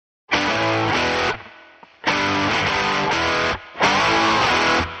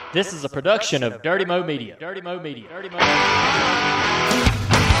This is a production of Dirty Mo Media. Dirty Mo Media. Dirty Mo Media.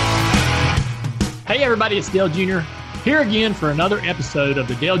 Hey everybody, it's Dale Jr. here again for another episode of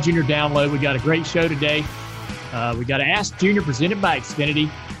the Dale Jr. Download. We got a great show today. We got Ask Junior presented by Xfinity.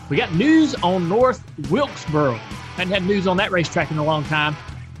 We got news on North Wilkesboro. Hadn't had news on that racetrack in a long time.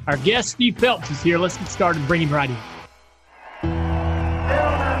 Our guest, Steve Phelps, is here. Let's get started and bring him right in.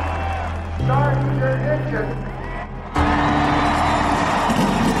 Gentlemen, start your engine.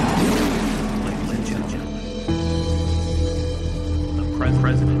 Ladies and gentlemen, the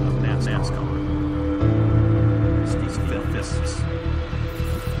president of NASCAR, Steve Phelps.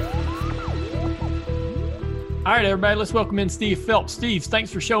 All right, everybody, let's welcome in Steve Phelps. Steve,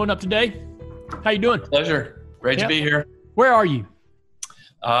 thanks for showing up today. How you doing? Pleasure. Great to be here. Where are you?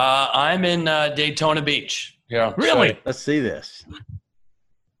 I'm in Daytona Beach. Here, Really? Let's see this.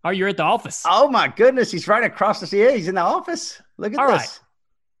 Oh, you're at the office. Oh my goodness, he's right across the sea. He's in the office. Look at All this. right.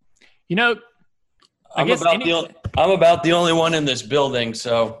 You know, I'm about the only one in this building,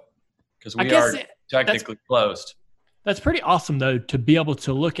 so because we are technically closed. That's pretty awesome, though, to be able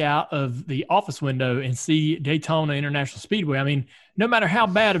to look out of the office window and see Daytona International Speedway. I mean, no matter how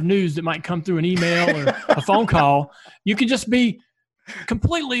bad of news that might come through an email or a phone call, you can just be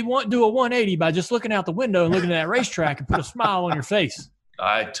completely do a 180 by just looking out the window and looking at that racetrack and put a smile on your face.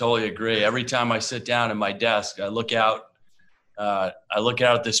 I totally agree. Every time I sit down at my desk, I look out.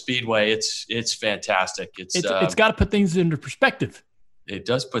 At the speedway. It's fantastic. It's got to put things into perspective. It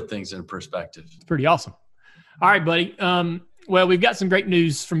does put things into perspective. It's pretty awesome. All right, buddy. Well, we've got some great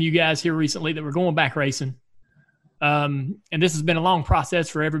news from you guys here recently that we're going back racing. And this has been a long process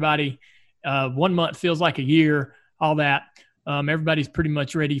for everybody. 1 month feels like a year, all that. Everybody's pretty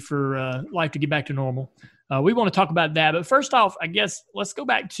much ready for life to get back to normal. We want to talk about that. But first off, I guess let's go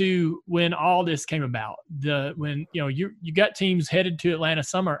back to when all this came about. When you got teams headed to Atlanta,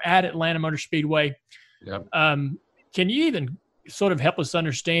 some are at Atlanta Motor Speedway. Yep. Can you even sort of help us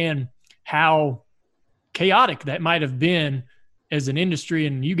understand how chaotic that might have been as an industry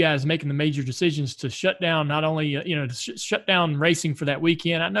and you guys making the major decisions to shut down, not only, shut down racing for that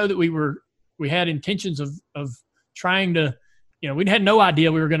weekend? I know that we had intentions of trying to, we had no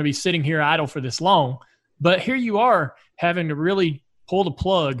idea we were going to be sitting here idle for this long, but here you are having to really pull the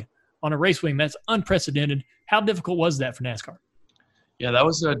plug on a race wing. That's unprecedented. How difficult was that for NASCAR? Yeah, that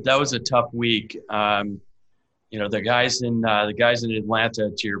was a tough week. The guys in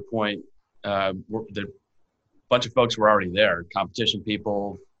Atlanta, to your point, the bunch of folks were already there. Competition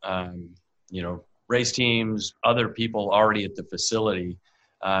people, race teams, other people already at the facility.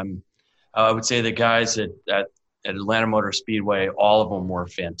 I would say the guys at Atlanta Motor Speedway, all of them were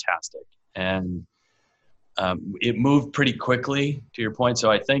fantastic, and it moved pretty quickly. To your point, so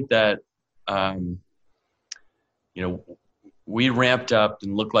I think that we ramped up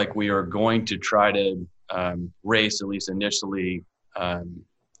and looked like we are going to try to race, at least initially, at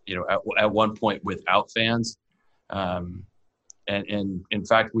one point without fans. And in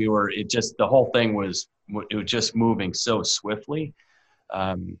fact, the whole thing was just moving so swiftly.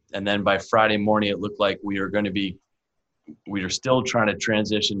 And then by Friday morning, it looked like we were still trying to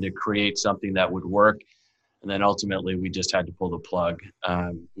transition to create something that would work. And then ultimately we just had to pull the plug,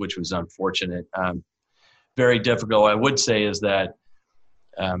 which was unfortunate. Very difficult. I would say is that,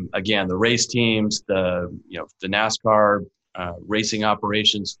 again, the race teams, the NASCAR racing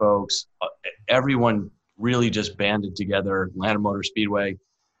operations folks, everyone really just banded together, Atlanta Motor Speedway,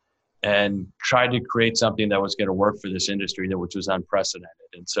 and tried to create something that was going to work for this industry, which was unprecedented.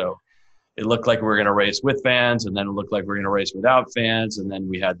 And so it looked like we were going to race with fans, and then it looked like we were going to race without fans, and then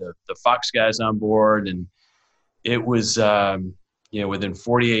we had the Fox guys on board, and it was within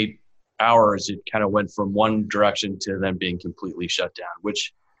 48 hours it kind of went from one direction to then being completely shut down,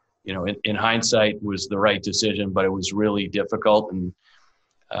 which in hindsight was the right decision, but it was really difficult. And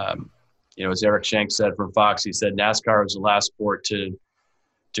as Eric Shanks said from Fox, he said NASCAR was the last sport to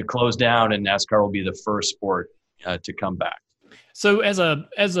close down, and NASCAR will be the first sport to come back. So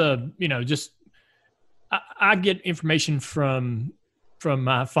I get information from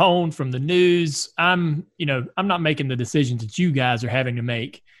my phone, from the news. I'm not making the decisions that you guys are having to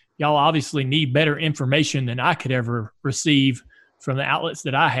make. Y'all obviously need better information than I could ever receive from the outlets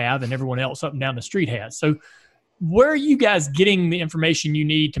that I have and everyone else up and down the street has. So where are you guys getting the information you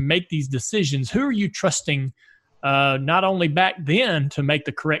need to make these decisions? Who are you trusting, not only back then to make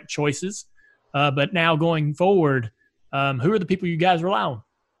the correct choices, but now going forward? Who are the people you guys rely on?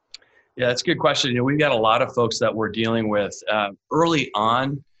 Yeah, that's a good question. We've got a lot of folks that we're dealing with. Early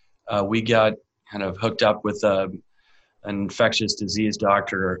on, we got kind of hooked up with an infectious disease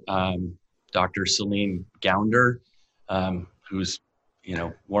doctor, Dr. Celine Gounder, who's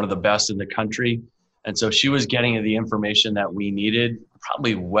one of the best in the country. And so she was getting the information that we needed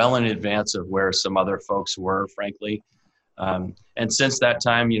probably well in advance of where some other folks were, frankly. And since that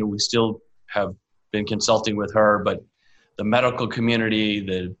time, we still have been consulting with her, but the medical community,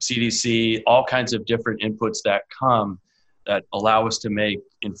 the CDC, all kinds of different inputs that come that allow us to make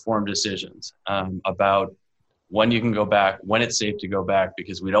informed decisions about when you can go back, when it's safe to go back,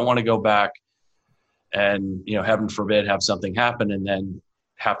 because we don't want to go back and, heaven forbid, have something happen and then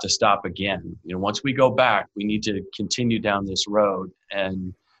have to stop again. Once we go back, we need to continue down this road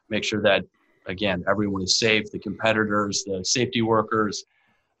and make sure that, again, everyone is safe, the competitors, the safety workers,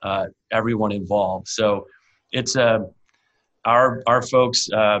 everyone involved. So it's our folks,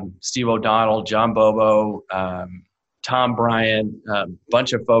 Steve O'Donnell, John Bobo, Tom Bryan, a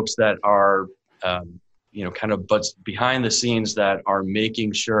bunch of folks that are, kind of but behind the scenes that are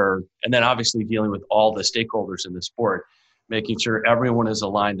making sure, and then obviously dealing with all the stakeholders in the sport, making sure everyone is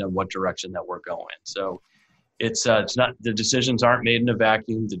aligned on what direction that we're going. So it's not, the decisions aren't made in a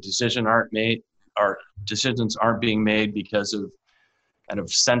vacuum. The decisions aren't being made because of kind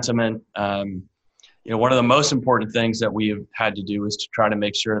of sentiment. One of the most important things that we've had to do is to try to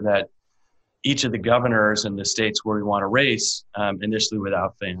make sure that each of the governors in the states where we want to race, initially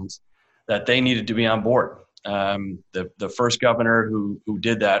without fans, that they needed to be on board. The first governor who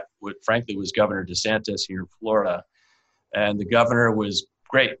did that, frankly, was Governor DeSantis here in Florida. And the governor was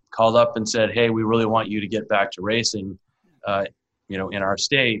great, called up and said, hey, we really want you to get back to racing, in our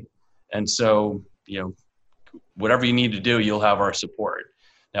state. And so, whatever you need to do, you'll have our support.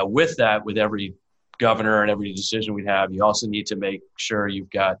 Now, with that, with every governor and every decision we have, you also need to make sure you've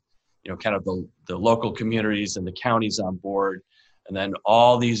got, kind of the local communities and the counties on board. And then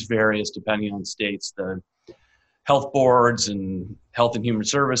all these various, depending on states, the health boards and health and human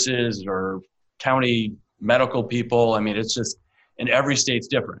services or county medical people. I mean, it's just, and every state's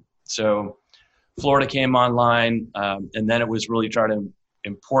different. So Florida came online, and then it was really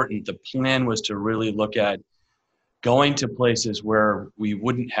important. The plan was to really look at going to places where we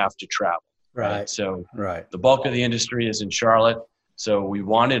wouldn't have to travel. Right. So the bulk of the industry is in Charlotte. So we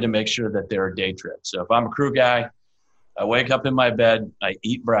wanted to make sure that there are day trips. So if I'm a crew guy, I wake up in my bed, I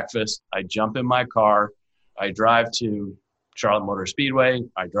eat breakfast, I jump in my car, I drive to Charlotte Motor Speedway,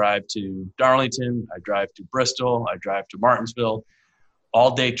 I drive to Darlington, I drive to Bristol, I drive to Martinsville,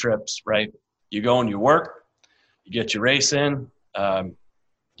 all day trips, right? You go and you work, you get your race in,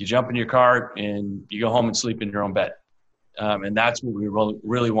 you jump in your car, and you go home and sleep in your own bed. And that's what we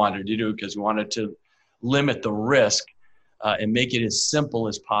really wanted to do, because we wanted to limit the risk and make it as simple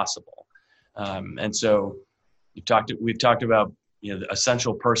as possible. And so we've talked about, the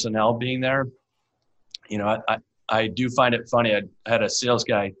essential personnel being there. I do find it funny. I had a sales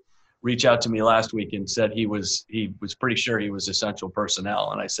guy reach out to me last week and said he was pretty sure he was essential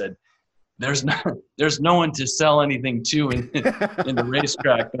personnel. And I said, there's no one to sell anything to in the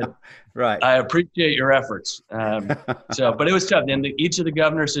racetrack, but right. I appreciate your efforts. But it was tough. And each of the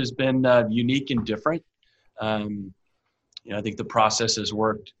governors has been unique and different. I think the process has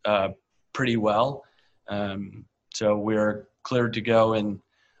worked pretty well. So we're cleared to go in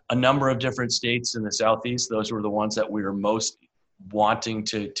a number of different states in the Southeast. Those were the ones that we were most wanting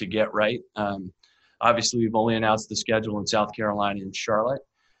to get right. Obviously, we've only announced the schedule in South Carolina and Charlotte.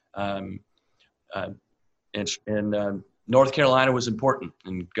 And North Carolina was important,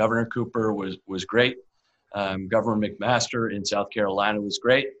 and Governor Cooper was great. Governor McMaster in South Carolina was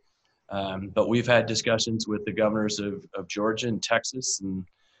great. But we've had discussions with the governors of Georgia and Texas and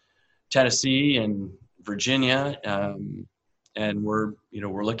Tennessee and Virginia. And we're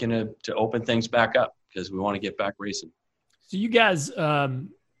looking to open things back up because we want to get back racing. So you guys, I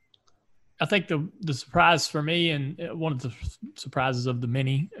think the surprise for me, and one of the surprises of the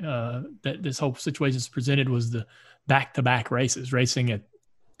many that this whole situation is presented, was the back-to-back races, racing at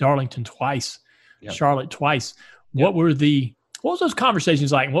Darlington twice, yep. Charlotte twice. Yep. What was those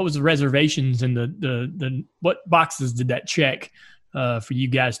conversations like? What was the reservations and the what boxes did that check for you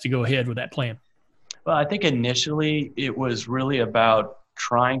guys to go ahead with that plan? Well, I think initially it was really about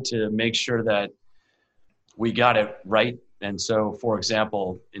trying to make sure that we got it right. And so, for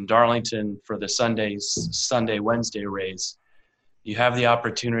example, in Darlington for the Sunday-Wednesday race, you have the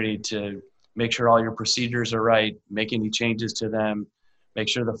opportunity to make sure all your procedures are right, make any changes to them, make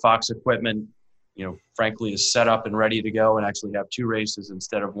sure the Fox equipment, frankly, is set up and ready to go, and actually have two races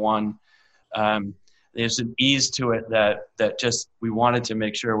instead of one. There's an ease to it that just we wanted to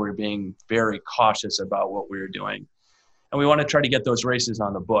make sure we're being very cautious about what we were doing. And we want to try to get those races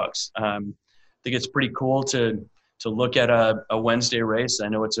on the books. I think it's pretty cool to look at a Wednesday race. I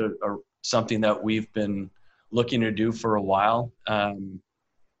know it's something that we've been looking to do for a while.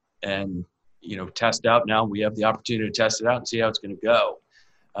 And, test out now. We have the opportunity to test it out and see how it's going to go.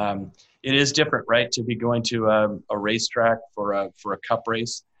 It is different, right, to be going to a racetrack for a cup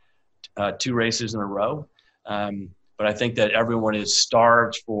race, 2 races in a row. But I think that everyone is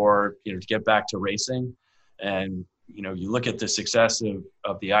starved for, to get back to racing. And, you look at the success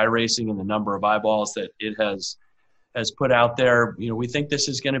of the iRacing and the number of eyeballs that it has put out there. We think this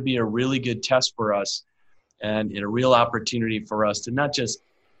is going to be a really good test for us and a real opportunity for us to not just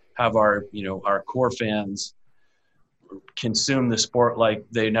have our core fans consume the sport like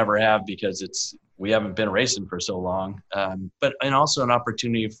they never have, because we haven't been racing for so long, but also an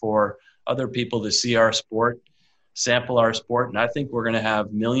opportunity for other people to see our sport, sample our sport. And I think we're going to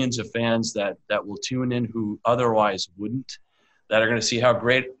have millions of fans that will tune in who otherwise wouldn't, that are going to see how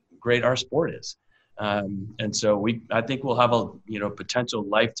great our sport is. And so I think we'll have potential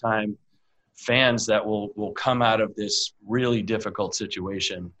lifetime fans that will come out of this really difficult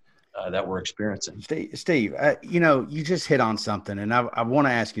situation that we're experiencing. Steve, you just hit on something, and I want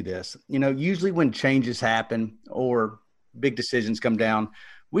to ask you this. Usually when changes happen or big decisions come down,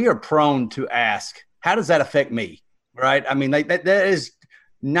 we are prone to ask, how does that affect me? Right? I mean, that is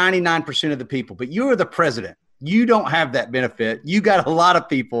 99% of the people, but you are the president. You don't have that benefit. You got a lot of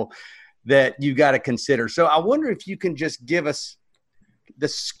people that you got to consider. So I wonder if you can just give us the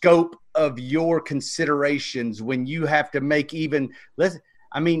scope of your considerations when you have to make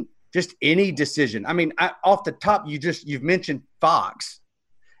just any decision. I mean, off the top, you've mentioned Fox,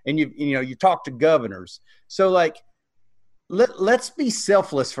 and you talk to governors. So let's be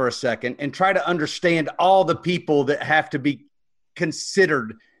selfless for a second and try to understand all the people that have to be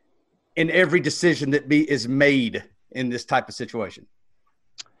considered in every decision that is made in this type of situation.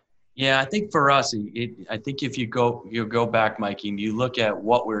 Yeah, I think for us, I think if you go back, Mikey, and you look at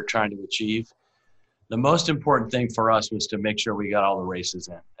what we're trying to achieve, the most important thing for us was to make sure we got all the races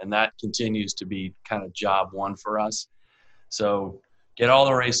in. And that continues to be kind of job one for us. So get all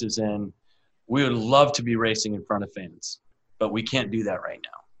the races in. We would love to be racing in front of fans, but we can't do that right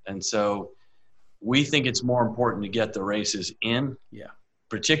now. And so we think it's more important to get the races in. Yeah.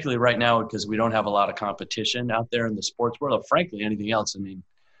 Particularly right now, because we don't have a lot of competition out there in the sports world. Frankly, anything else. I mean,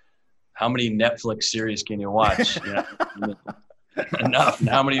 how many Netflix series can you watch? Enough. And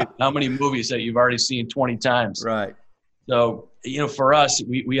how many movies that you've already seen 20 times? Right. So, for us,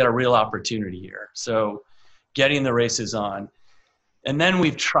 we had a real opportunity here. So getting the races on. And then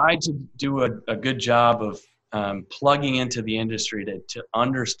we've tried to do a good job of plugging into the industry to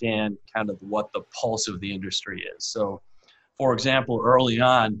understand kind of what the pulse of the industry is. So, for example, early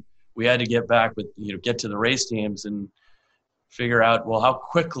on, we had to get to the race teams and figure out, well, how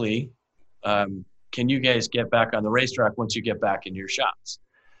quickly can you guys get back on the racetrack once you get back in your shops?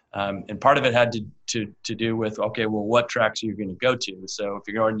 And part of it had to do with, okay, well, what tracks are you going to go to? So if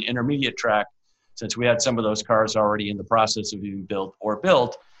you're going to intermediate track, since we had some of those cars already in the process of being built,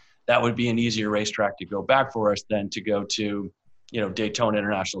 that would be an easier racetrack to go back for us than to go to, Daytona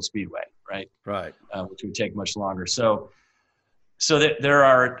International Speedway, right? Right. Which would take much longer. So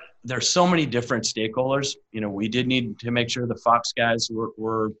that there's so many different stakeholders. We did need to make sure the Fox guys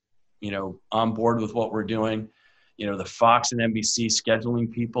were on board with what we're doing. The Fox and NBC scheduling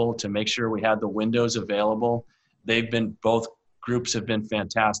people to make sure we had the windows available. Both groups have been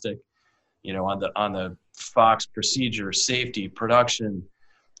fantastic. On the Fox procedure, safety, production,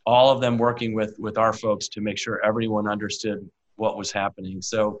 all of them working with our folks to make sure everyone understood what was happening.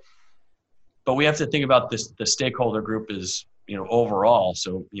 So, but we have to think about this, the stakeholder group is, overall.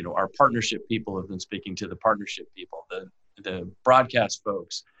 So, our partnership people have been speaking to the partnership people, the broadcast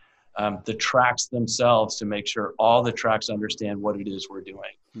folks, the tracks themselves, to make sure all the tracks understand what it is we're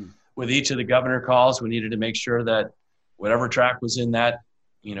doing. With each of the governor calls, we needed to make sure that whatever track was in that,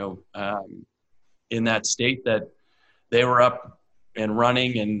 in that state, that they were up and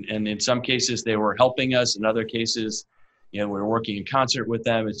running. And in some cases they were helping us. In other cases, we were working in concert with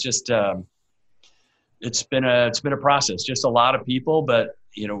them. It's just, it's been a process, just a lot of people, but,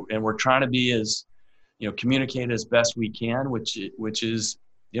 and we're trying to be as, communicate as best we can, which is,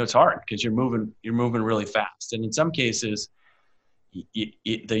 it's hard because you're moving really fast. And in some cases,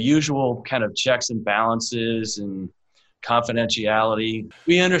 the usual kind of checks and balances and confidentiality.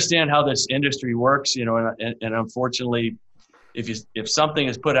 We understand how this industry works, and unfortunately, if something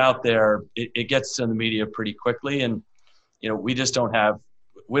is put out there, it gets to the media pretty quickly, and we just don't have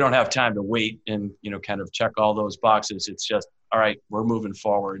time to wait and kind of check all those boxes. It's just, all right, we're moving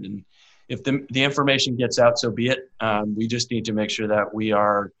forward, and if the information gets out, so be it. We just need to make sure that we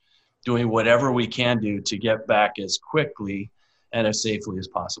are doing whatever we can do to get back as quickly and as safely as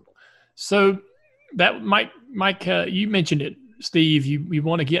possible. So that Mike, you mentioned it, Steve. You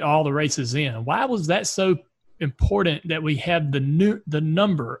want to get all the races in. Why was that so important that we have the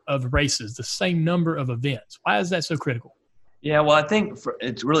number of races, the same number of events? Why is that so critical? Yeah, well, I think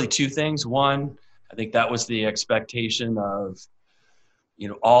it's really two things. One, I think that was the expectation of,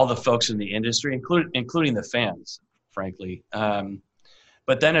 all the folks in the industry, including the fans, frankly.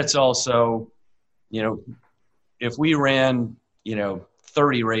 But then it's also, if we ran,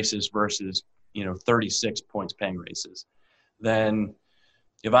 30 races versus, 36 points paying races, then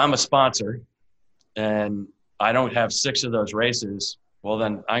if I'm a sponsor and I don't have 6 of those races, well,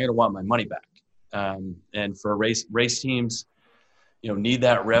 then I'm going to want my money back. And for race teams, need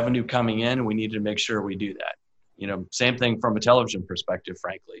that revenue coming in. We need to make sure we do that. Same thing from a television perspective,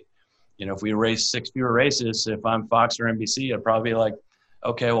 frankly. If we race 6 fewer races, if I'm Fox or NBC, I'd probably be like,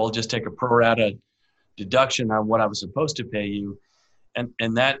 okay, well, I'll just take a pro rata deduction on what I was supposed to pay you.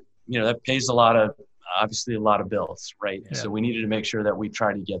 And that, that pays obviously a lot of bills, right? Yeah. So we needed to make sure that we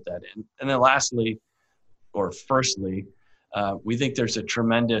try to get that in. And then firstly, we think there's a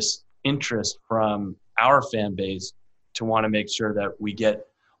tremendous interest from our fan base to want to make sure that we get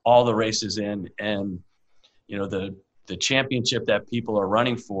all the races in, and the championship that people are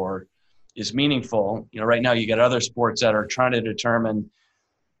running for is meaningful. Right now you got other sports that are trying to determine,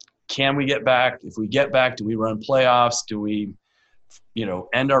 can we get back? If we get back, do we run playoffs? Do we,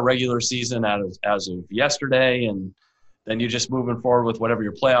 end our regular season as of yesterday? And then you're just moving forward with whatever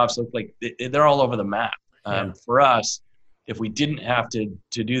your playoffs look like. They're all over the map. For us, if we didn't have to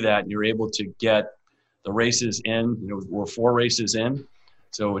do that, and you're able to get the races in, we're 4 races in,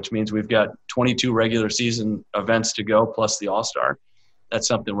 so which means we've got 22 regular season events to go plus the All-Star. That's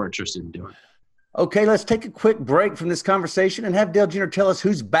something we're interested in doing. Okay, let's take a quick break from this conversation and have Dale Jr. tell us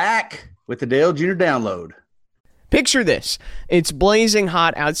who's back with the Dale Jr. Download. Picture this. It's blazing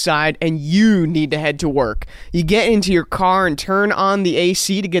hot outside and you need to head to work. You get into your car and turn on the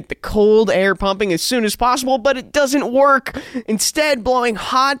AC to get the cold air pumping as soon as possible, but it doesn't work. Instead, blowing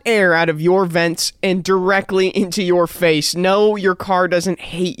hot air out of your vents and directly into your face. No, your car doesn't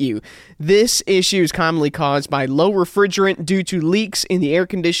hate you. This issue is commonly caused by low refrigerant due to leaks in the air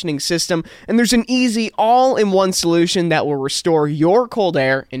conditioning system, and there's an easy all-in-one solution that will restore your cold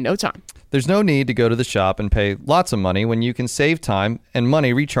air in no time. There's no need to go to the shop and pay lots of money when you can save time and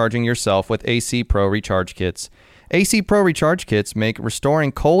money recharging yourself with AC Pro Recharge Kits. AC Pro Recharge Kits make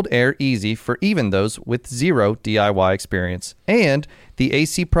restoring cold air easy for even those with zero DIY experience. And the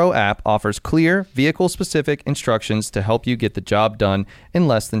AC Pro app offers clear, vehicle-specific instructions to help you get the job done in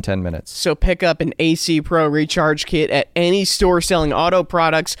less than 10 minutes. So pick up an AC Pro Recharge Kit at any store selling auto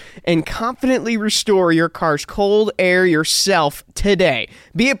products and confidently restore your car's cold air yourself today.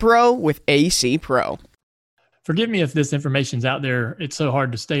 Be a pro with AC Pro. Forgive me if this information's out there. It's so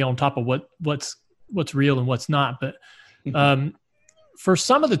hard to stay on top of what's real and what's not. But for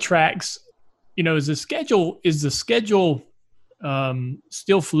some of the tracks, is the schedule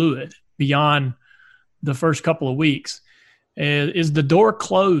still fluid beyond the first couple of weeks? Is the door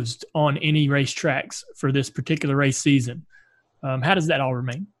closed on any racetracks for this particular race season? How does that all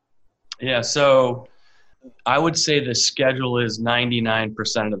remain? Yeah, so I would say the schedule is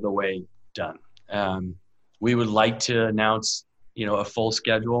 99% of the way done. We would like to announce, a full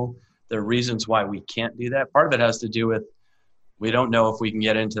schedule. There are reasons why we can't do that. Part of it has to do with we don't know if we can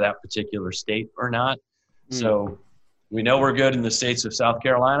get into that particular state or not. So we know we're good in the states of South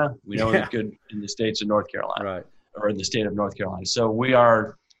Carolina. We know we're good in the states of North Carolina, right, or in the state of North Carolina. So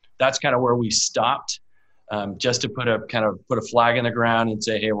that's kind of where we stopped, just to put a flag in the ground and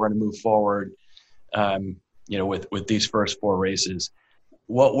say, hey, we're going to move forward, with these first 4 races.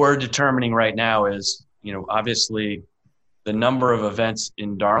 What we're determining right now is, obviously the number of events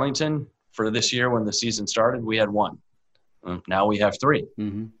in Darlington for this year. When the season started, we had 1. Now we have 3.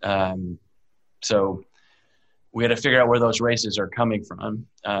 Mm-hmm. So we had to figure out where those races are coming from.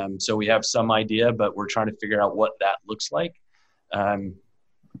 So we have some idea, but we're trying to figure out what that looks like.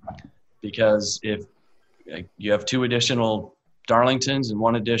 Because if you have 2 additional Darlingtons and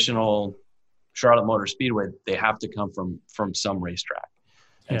 1 additional Charlotte Motor Speedway, they have to come from some racetrack.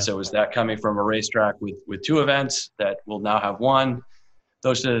 And so is that coming from a racetrack with 2 events that will now have 1?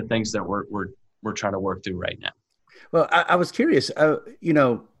 Those are the things that we're trying to work through right now. Well, I was curious, I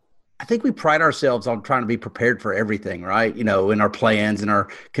think we pride ourselves on trying to be prepared for everything, right? In our plans and our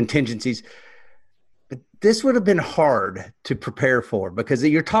contingencies. But this would have been hard to prepare for, because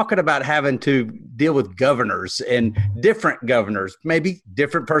you're talking about having to deal with governors and different governors, maybe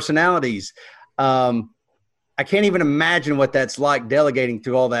different personalities. I can't even imagine what that's like, delegating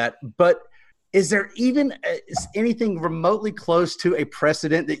through all that. But Is there even anything remotely close to a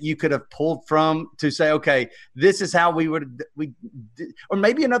precedent that you could have pulled from to say, okay, this is how we or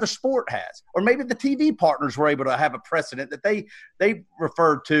maybe another sport has, or maybe the TV partners were able to have a precedent that they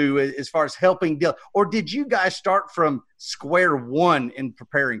referred to as far as helping deal? Or did you guys start from square one in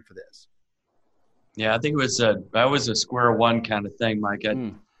preparing for this? Yeah, I think that was a square one kind of thing, Mike. It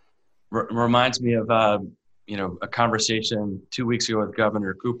reminds me of a conversation 2 weeks ago with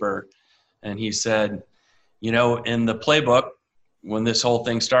Governor Cooper. And he said, in the playbook, when this whole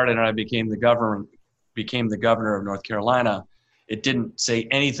thing started and I became the governor of North Carolina, it didn't say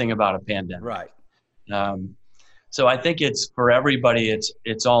anything about a pandemic. Right. So I think it's for everybody.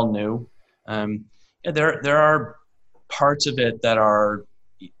 It's all new. There are parts of it that are,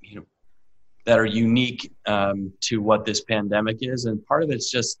 that are unique to what this pandemic is, and part of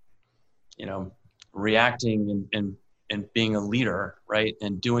it's just, reacting and being a leader, right,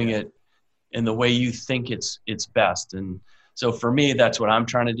 and doing it in the way you think it's best. And so for me, that's what I'm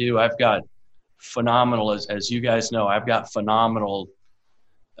trying to do. I've got phenomenal, as you guys know, I've got phenomenal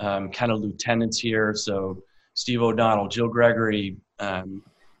kind of lieutenants here. So Steve O'Donnell, Jill Gregory,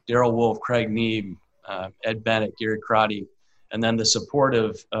 Daryl Wolf, Craig Neeb, Ed Bennett, Gary Crotty, and then the support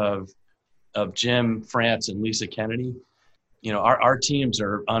of Jim France and Lisa Kennedy. Our teams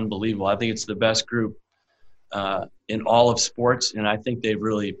are unbelievable. I think it's the best group in all of sports, and I think they've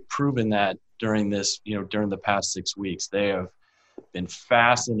really proven that during the past 6 weeks. They have been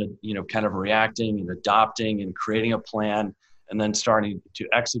fast in kind of reacting and adopting and creating a plan, and then starting to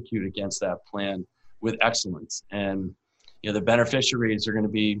execute against that plan with excellence. And the beneficiaries are going to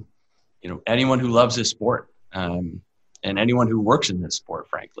be anyone who loves this sport, and anyone who works in this sport,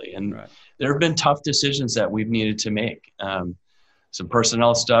 frankly. And right. There have been tough decisions that we've needed to make, some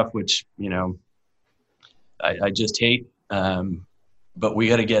personnel stuff, which I just hate, but we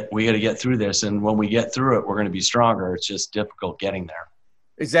got to get through this. And when we get through it, we're going to be stronger. It's just difficult getting there.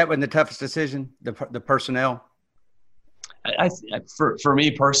 Is that when the toughest decision, the personnel? For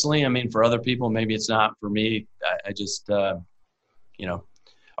me personally, I mean, for other people, maybe it's not. For me, I just, our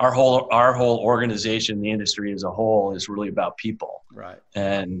whole organization, the industry as a whole, is really about people. Right.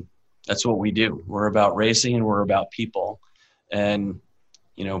 And that's what we do. We're about racing and we're about people. And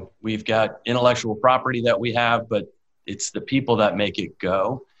we've got intellectual property that we have, but it's the people that make it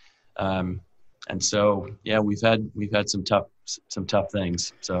go. And so, yeah, we've had some tough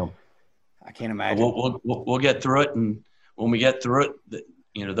things. So I can't imagine. We'll get through it. And when we get through it,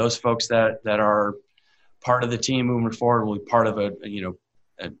 those folks that are part of the team moving forward will be part of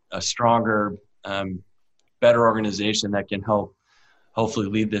a stronger, better organization that can hopefully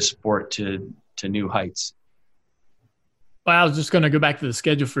lead this sport to new heights. Well, I was just going to go back to the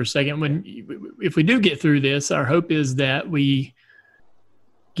schedule for a second. If we do get through this, our hope is that we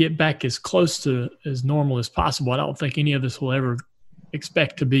get back as close to as normal as possible. I don't think any of us will ever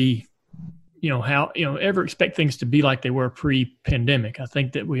expect to be, ever expect things to be like they were pre-pandemic. I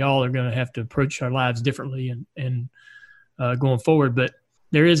think that we all are going to have to approach our lives differently and going forward. But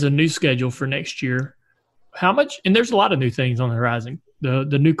there is a new schedule for next year. How much? And there's a lot of new things on the horizon.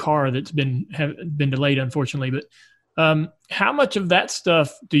 The new car that's been delayed, unfortunately, but. How much of that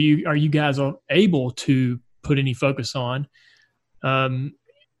stuff are you guys able to put any focus on?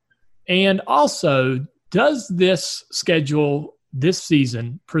 And also, does this schedule this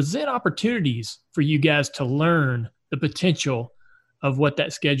season present opportunities for you guys to learn the potential of what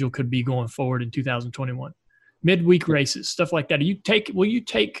that schedule could be going forward in 2021? Midweek races, stuff like that. Will you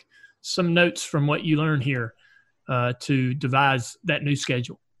take some notes from what you learn here to devise that new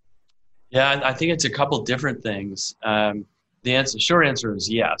schedule? Yeah, I think it's a couple different things. The short answer is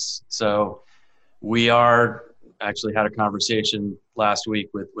yes. So we actually had a conversation last week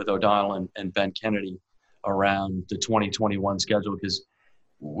with O'Donnell and Ben Kennedy around the 2021 schedule, because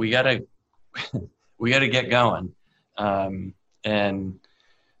we gotta get going. And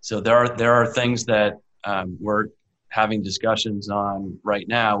so there are things that we're having discussions on right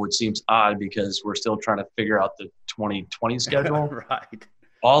now, which seems odd because we're still trying to figure out the 2020 schedule. Right.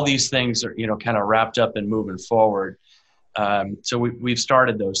 All these things are, kind of wrapped up and moving forward. So we've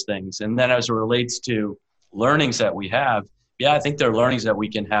started those things. And then as it relates to learnings that we have, I think there are learnings that we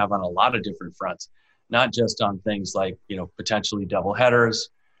can have on a lot of different fronts, not just on things like, potentially double headers,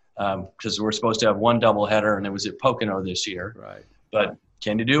 because we're supposed to have one double header and it was at Pocono this year. Right. But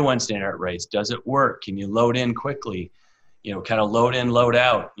can you do a Wednesday night race? Does it work? Can you load in quickly? Kind of load in, load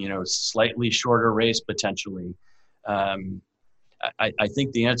out, slightly shorter race potentially. I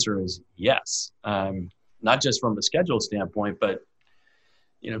think the answer is yes, not just from the schedule standpoint, but,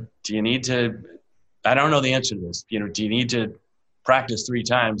 do you need to – I don't know the answer to this. Do you need to practice 3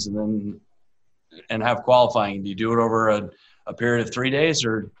 times and then and have qualifying? Do you do it over a period of 3 days,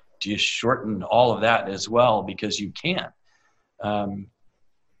 or do you shorten all of that as well because you can?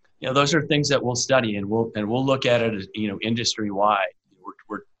 Those are things that we'll study, and we'll look at it, industry wide.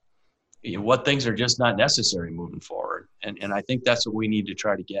 What things are just not necessary moving forward, and I think that's what we need to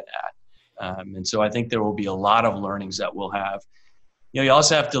try to get at. And so I think there will be a lot of learnings that we'll have. You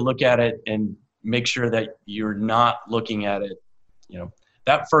also have to look at it and make sure that you're not looking at it.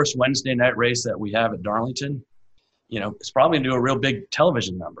 That first Wednesday night race that we have at Darlington, it's probably going to do a real big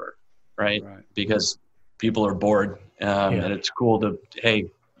television number, right? Because people are bored, and it's cool to, hey,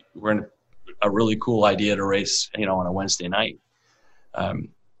 we're in a really cool idea to race, on a Wednesday night.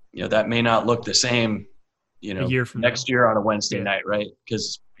 That may not look the same, a year from next year on a Wednesday night, right?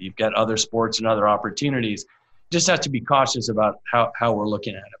 Because you've got other sports and other opportunities. Just have to be cautious about how we're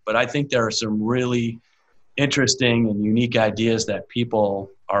looking at it. But I think there are some really interesting and unique ideas that people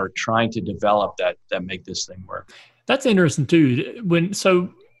are trying to develop that make this thing work. That's interesting too.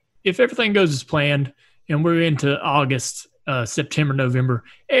 So if everything goes as planned and we're into August, September, November,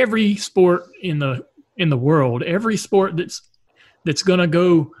 every sport in the world, every sport that's going to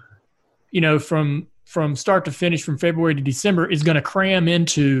go, from start to finish, from February to December, is going to cram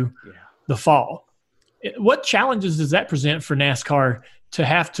into the fall. What challenges does that present for NASCAR to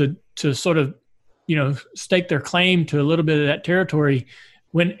have to sort of, stake their claim to a little bit of that territory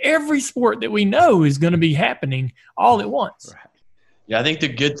when every sport that we know is going to be happening all at once? Right. Yeah, I think the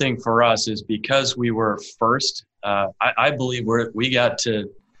good thing for us is because we were first, I believe we got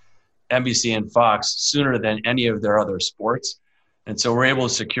to NBC and Fox sooner than any of their other sports. And so we're able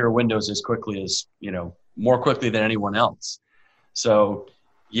to secure windows as quickly as, more quickly than anyone else. So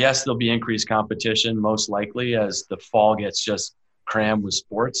yes, there'll be increased competition, most likely, as the fall gets just crammed with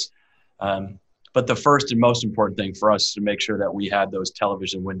sports. But the first and most important thing for us is to make sure that we had those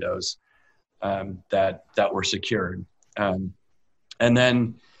television windows that were secured. And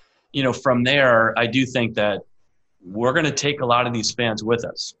then, from there, I do think that we're going to take a lot of these fans with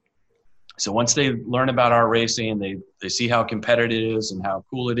us. So once they learn about our racing, they see how competitive it is and how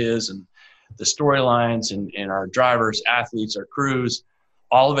cool it is, and the storylines and our drivers, athletes, our crews,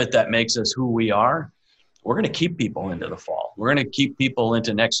 all of it that makes us who we are, we're going to keep people into the fall. We're going to keep people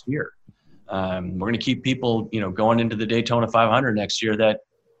into next year. We're going to keep people, going into the Daytona 500 next year that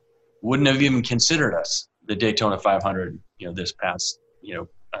wouldn't have even considered us the Daytona 500, this past,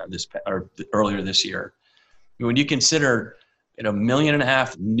 earlier this year. When you consider, 1.5 million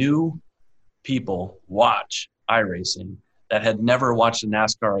new people watch iRacing that had never watched a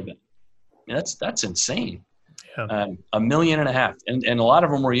NASCAR event, that's insane. Yeah. 1.5 million, and a lot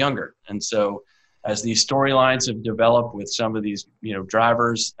of them were younger. And so as these storylines have developed with some of these,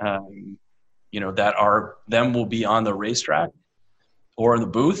 drivers, that will be on the racetrack or in the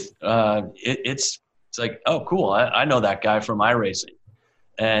booth, it's like, oh, cool. I know that guy from iRacing.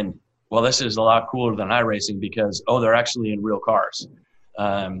 And well, this is a lot cooler than iRacing because, they're actually in real cars.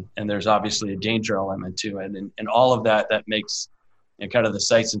 And there's obviously a danger element to it. And all of that makes kind of the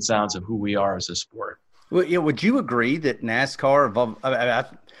sights and sounds of who we are as a sport. Well, yeah. Would you agree that NASCAR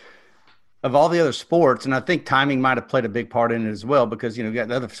of all the other sports, and I think timing might have played a big part in it as well, because you got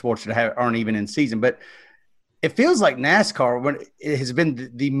the other sports that aren't even in season, but it feels like NASCAR it has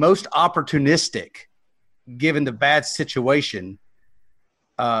been the most opportunistic, given the bad situation.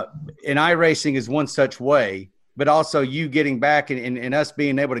 And iRacing is one such way, but also you getting back and us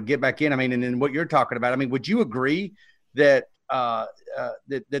being able to get back in. I mean, and then what you're talking about. I mean, would you agree that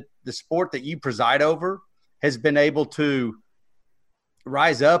that the sport that you preside over has been able to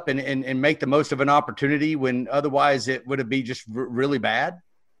rise up and make the most of an opportunity when otherwise it would be just really bad?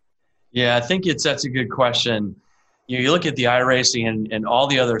 Yeah, I think that's a good question. You look at the iRacing and all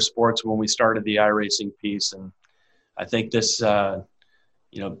the other sports when we started the iRacing piece, and I think this,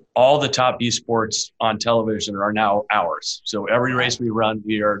 all the top esports on television are now ours. So every race we run,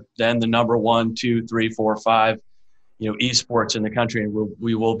 we are then the number 1, 2, 3, 4, 5, esports in the country, and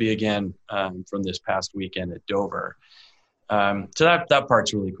we will be again from this past weekend at Dover. So that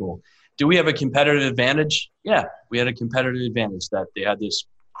part's really cool. Do we have a competitive advantage? Yeah, we had a competitive advantage that they had this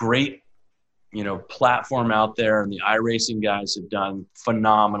great, platform out there, and the iRacing guys have done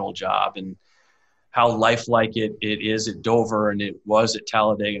phenomenal job, and how lifelike it is at Dover and it was at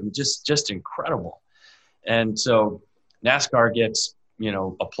Talladega. I mean, just incredible. And so NASCAR gets,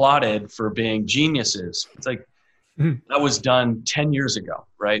 applauded for being geniuses. It's like, that was done 10 years ago,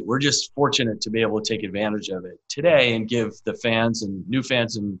 right? We're just fortunate to be able to take advantage of it today and give the fans and new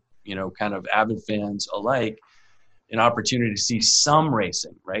fans and, kind of avid fans alike an opportunity to see some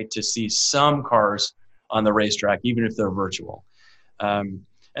racing, right? To see some cars on the racetrack, even if they're virtual.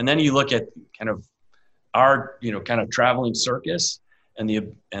 And then you look at kind of our, kind of traveling circus and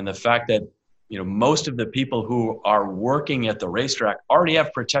the fact that, most of the people who are working at the racetrack already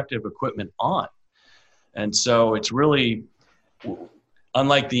have protective equipment on. And so it's really,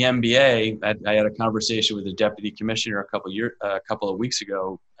 unlike the NBA, I had a conversation with the deputy commissioner a couple of weeks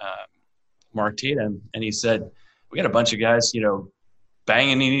ago, Mark Tatum, and he said, we got a bunch of guys,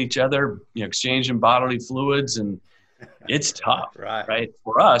 banging in each other, exchanging bodily fluids, and it's tough, right?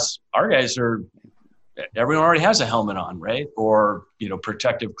 For us, our guys everyone already has a helmet on, right? Or,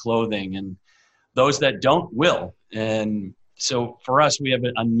 protective clothing, and those that don't will. And so for us, we have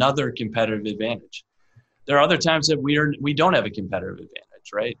another competitive advantage. There are other times that we don't have a competitive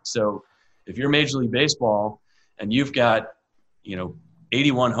advantage, right? So if you're Major League Baseball and you've got,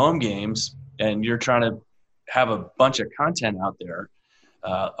 81 home games and you're trying to have a bunch of content out there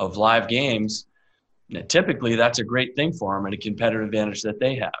of live games, typically that's a great thing for them and a competitive advantage that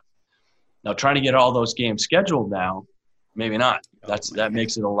they have. Now, trying to get all those games scheduled now, maybe not. That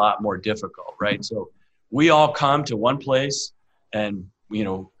makes it a lot more difficult, right? So we all come to one place and,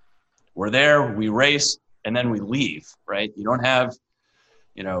 we're there, we race, and then we leave, right? You don't have,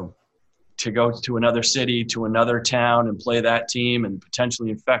 to go to another city, to another town and play that team and potentially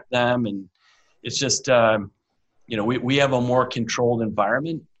infect them. And it's just, we have a more controlled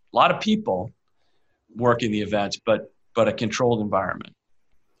environment. A lot of people work in the events, but a controlled environment.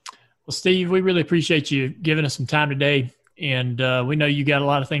 Well, Steve, we really appreciate you giving us some time today. And we know you got a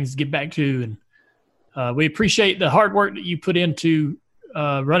lot of things to get back to. And we appreciate the hard work that you put into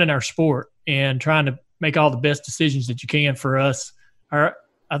running our sport and trying to make all the best decisions that you can for us. I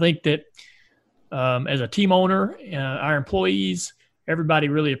think that as a team owner, our employees, everybody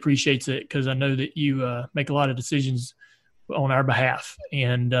really appreciates it because I know that you make a lot of decisions on our behalf.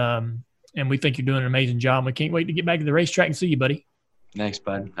 And we think you're doing an amazing job. We can't wait to get back to the racetrack and see you, buddy. Thanks,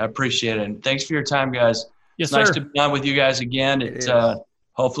 bud. I appreciate it. And thanks for your time, guys. Yes, it's nice sir. to be on with you guys again. It's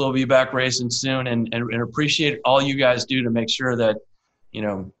hopefully we'll be back racing soon and appreciate all you guys do to make sure that,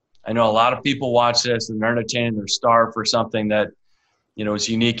 I know a lot of people watch this and they're entertained, they're starved for something that, is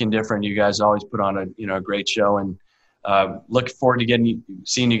unique and different. You guys always put on a great show, and looking forward to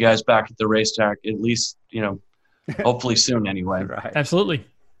seeing you guys back at the racetrack, at least, hopefully soon anyway. Right. Absolutely.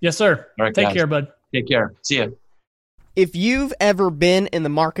 Yes, sir. All right, Take guys. care, bud. Take care. See ya. If you've ever been in the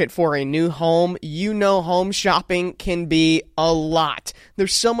market for a new home, you know home shopping can be a lot.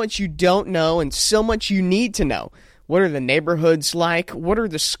 There's so much you don't know and so much you need to know. What are the neighborhoods like? What are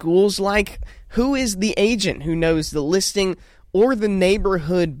the schools like? Who is the agent who knows the listing or the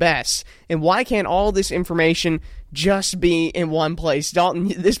neighborhood best? And why can't all this information just be in one place? Dalton,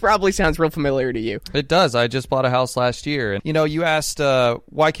 this probably sounds real familiar to you. It does. I just bought a house last year. And, you asked,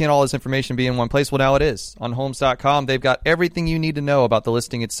 why can't all this information be in one place? Well, now it is. On Homes.com, they've got everything you need to know about the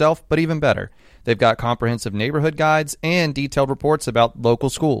listing itself, but even better. They've got comprehensive neighborhood guides and detailed reports about local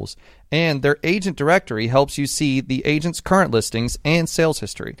schools. And their agent directory helps you see the agent's current listings and sales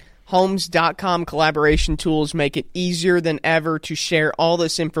history. Homes.com collaboration tools make it easier than ever to share all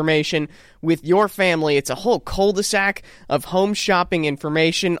this information with your family. It's a whole cul-de-sac of home shopping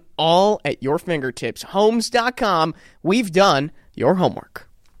information all at your fingertips. Homes.com, we've done your homework.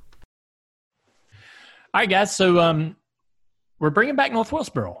 All right, guys. So we're bringing back North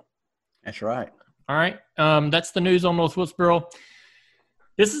Wilkesboro. That's right. All right. That's the news on North Wilkesboro.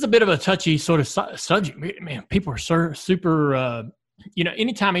 This is a bit of a touchy sort of subject. Man, people are super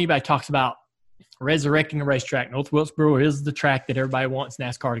anytime anybody talks about resurrecting a racetrack, North Wilkesboro is the track that everybody wants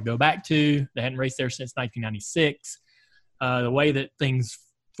NASCAR to go back to. They hadn't raced there since 1996. The way that things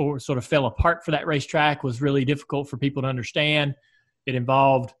sort of fell apart for that racetrack was really difficult for people to understand. It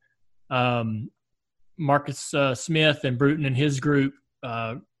involved Marcus Smith and Bruton and his group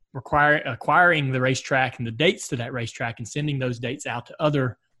acquiring the racetrack and the dates to that racetrack and sending those dates out to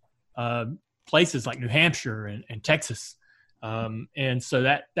other places like New Hampshire and Texas. And so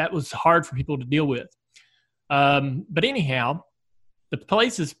that was hard for people to deal with. But anyhow, the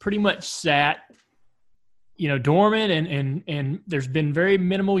place is pretty much sat, dormant and there's been very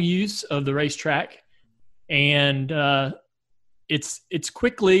minimal use of the racetrack. And it's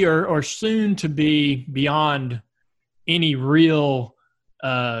quickly or soon to be beyond any real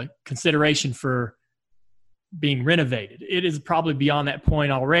consideration for being renovated. It is probably beyond that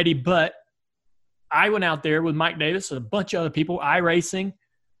point already, but I went out there with Mike Davis and a bunch of other people, iRacing.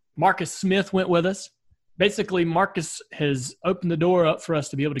 Marcus Smith went with us. Basically, Marcus has opened the door up for us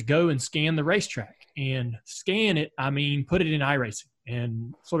to be able to go and scan the racetrack. And scan it, put it in iRacing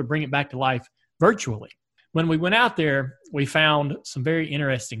and sort of bring it back to life virtually. When we went out there, we found some very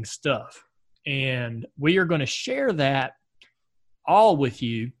interesting stuff. And we are going to share that all with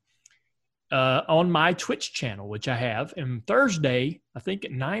you on my Twitch channel, which I have. And Thursday, I think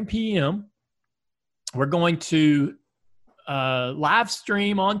at 9 p.m., we're going to live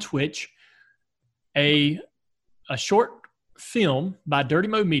stream on Twitch a short film by Dirty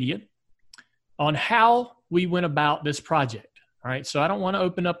Mo Media on how we went about this project. All right. So I don't want to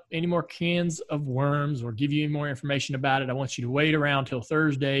open up any more cans of worms or give you any more information about it. I want you to wait around till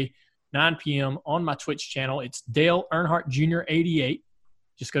Thursday, 9 p.m. on my Twitch channel. It's Dale Earnhardt Jr. 88.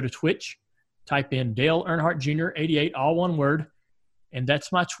 Just go to Twitch, type in Dale Earnhardt Jr. 88, all one word. And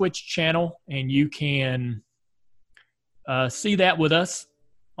that's my Twitch channel. And you can see that with us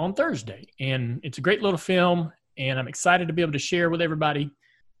on Thursday. And it's a great little film. And I'm excited to be able to share with everybody,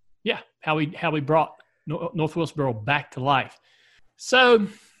 how we brought North Wilkesboro back to life. So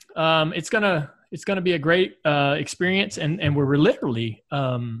it's gonna be a great experience, and we're literally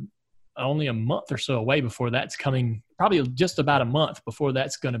only a month or so away before that's coming. Probably just about a month before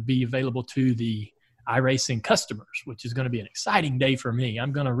that's going to be available to the iRacing customers, which is going to be an exciting day for me.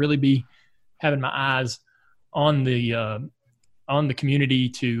 I'm going to really be having my eyes on the community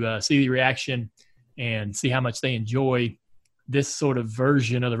to see the reaction and see how much they enjoy this sort of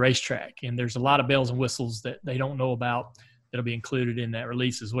version of the racetrack. And there's a lot of bells and whistles that they don't know about that'll be included in that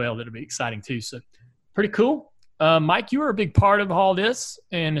release as well. That'll be exciting too. So pretty cool. Mike, you were a big part of all this,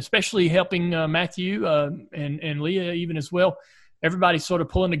 and especially helping Matthew and Leah even as well. Everybody's sort of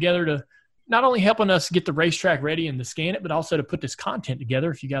pulling together to not only helping us get the racetrack ready and to scan it, but also to put this content together.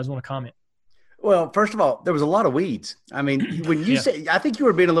 If you guys want to comment. Well, first of all, there was a lot of weeds. I mean, when you say, I think you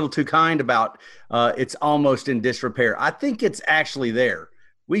were being a little too kind about it's almost in disrepair. I think it's actually there.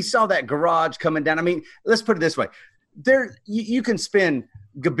 We saw that garage coming down. I mean, let's put it this way. You can spend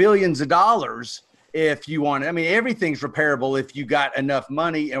gabillions of dollars if you want. I mean, everything's repairable if you got enough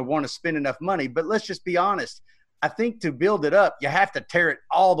money and want to spend enough money. But let's just be honest. I think to build it up, you have to tear it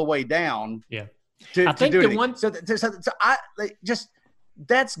all the way down. Yeah. I think the one. So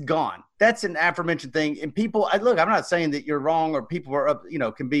that's gone. That's an aforementioned thing. And people, look, I'm not saying that you're wrong or people are up,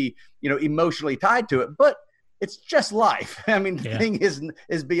 can be, emotionally tied to it, but it's just life. I mean, the thing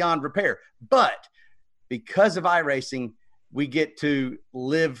is beyond repair. But because of iRacing, we get to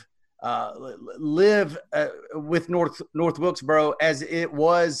live with North Wilkesboro as it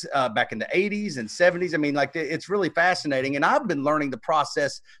was back in the 80s and 70s. I mean, it's really fascinating. And I've been learning the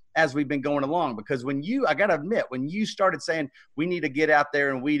process as we've been going along, because I got to admit, when you started saying we need to get out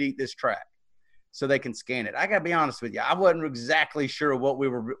there and weed eat this track so they can scan it, I got to be honest with you, I wasn't exactly sure what we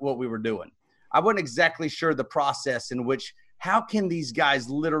were doing. I wasn't exactly sure the process in which, how can these guys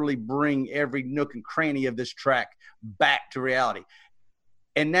literally bring every nook and cranny of this track back to reality?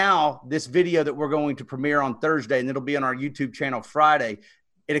 And now this video that we're going to premiere on Thursday, and it'll be on our YouTube channel Friday,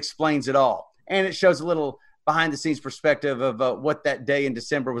 it explains it all. And it shows a little behind the scenes perspective of what that day in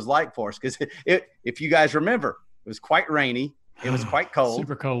December was like for us. Because if you guys remember, it was quite rainy. It was quite cold.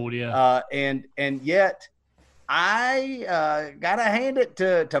 Super cold, yeah. And yet I got to hand it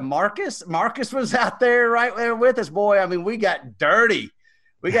to Marcus. Marcus was out there right there with us, boy. I mean, we got dirty.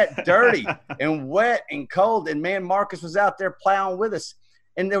 We got dirty and wet and cold. And, man, Marcus was out there plowing with us.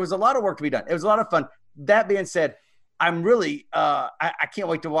 And there was a lot of work to be done. It was a lot of fun. That being said, I'm really I can't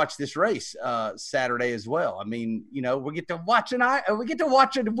wait to watch this race Saturday as well. I mean, we get to watch a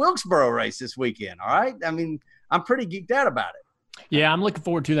Wilkesboro race this weekend. All right. I mean, I'm pretty geeked out about it. Yeah, I'm looking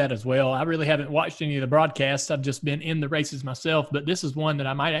forward to that as well. I really haven't watched any of the broadcasts. I've just been in the races myself, but this is one that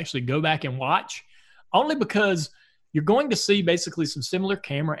I might actually go back and watch, only because you're going to see basically some similar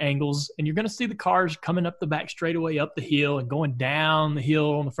camera angles, and you're going to see the cars coming up the back straightaway, up the hill, and going down the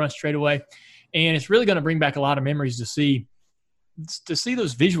hill on the front straightaway. And it's really going to bring back a lot of memories to see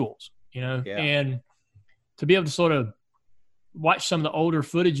those visuals, and to be able to sort of watch some of the older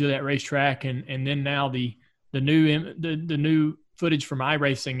footage of that racetrack, and then now the new footage from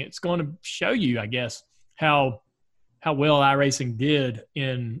iRacing. It's going to show you, I guess, how well iRacing did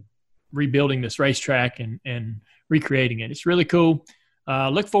in rebuilding this racetrack and recreating it. It's really cool.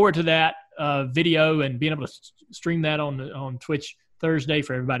 Look forward to that video and being able to stream that on Twitch Thursday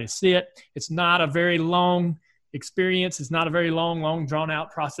for everybody to see it. It's not a very long experience. It's not a very long drawn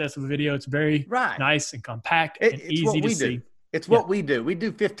out process of a video. It's very nice and compact and easy to see. It's what we do. We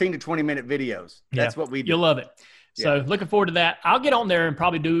do 15 to 20 minute videos. That's what we do. You'll love it. So looking forward to that. I'll get on there and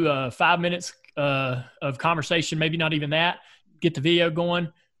probably do 5 minutes of conversation, maybe not even that. Get the video going.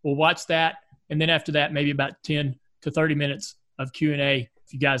 We'll watch that. And then after that, maybe about 10 to 30 minutes of Q&A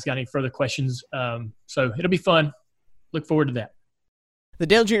if you guys got any further questions. So it'll be fun. Look forward to that. The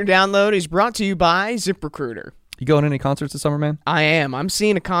Dale Jr. Download is brought to you by ZipRecruiter. You going to any concerts this summer, man? I am. I'm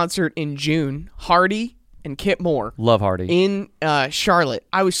seeing a concert in June. Hardy, and Kip Moore. Love Hardy. In Charlotte.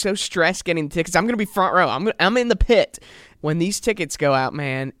 I was so stressed getting the tickets. I'm going to be front row. I'm in the pit. When these tickets go out,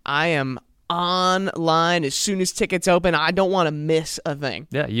 man, I am online as soon as tickets open. I don't want to miss a thing.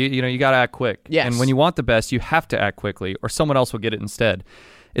 Yeah, you got to act quick. Yes. And when you want the best, you have to act quickly or someone else will get it instead.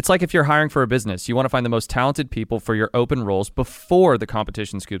 It's like if you're hiring for a business, you want to find the most talented people for your open roles before the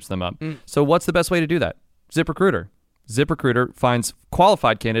competition scoops them up. So what's the best way to do that? ZipRecruiter. ZipRecruiter finds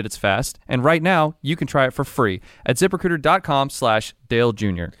qualified candidates fast, and right now you can try it for free at ZipRecruiter.com/Dale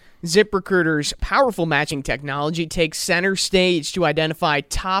Jr. ZipRecruiter's powerful matching technology takes center stage to identify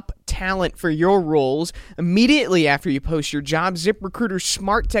top talent for your roles. Immediately after you post your job, ZipRecruiter's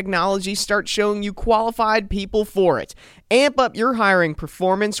smart technology starts showing you qualified people for it. Amp up your hiring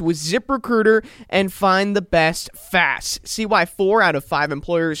performance with ZipRecruiter and find the best fast. See why 4 out of 5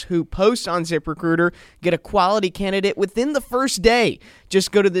 employers who post on ZipRecruiter get a quality candidate within the first day.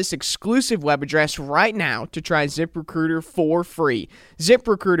 Just go to this exclusive web address right now to try ZipRecruiter for free.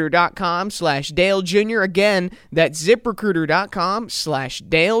 ZipRecruiter.com/Dale Jr. Again, that's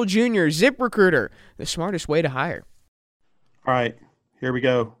ZipRecruiter.com/Dale Jr. ZipRecruiter, the smartest way to hire. All right, here we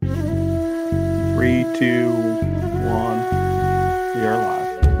go. 3, 2, 1. We are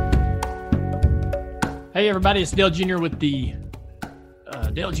live. Hey, everybody, it's Dale Jr. with the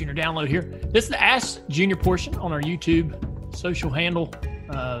Dale Jr. download here. This is the Ask Junior portion on our YouTube social handle.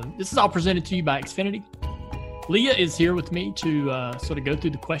 This is all presented to you by Xfinity. Leah is here with me to sort of go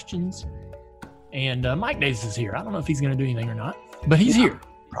through the questions. And Mike Davis is here. I don't know if he's going to do anything or not, but he's here.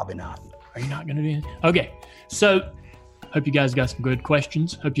 Probably not. Are you not going to do anything? Okay. So hope you guys got some good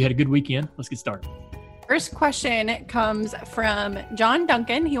questions. Hope you had a good weekend. Let's get started. First question comes from John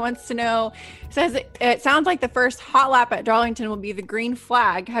Duncan. He wants to know, says it sounds like the first hot lap at Darlington will be the green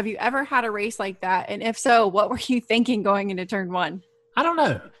flag. Have you ever had a race like that? And if so, what were you thinking going into turn 1? I don't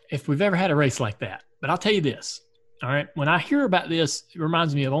know if we've ever had a race like that, but I'll tell you this. All right. When I hear about this, it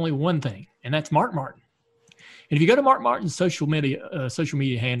reminds me of only one thing, and that's Mark Martin. And if you go to Mark Martin's social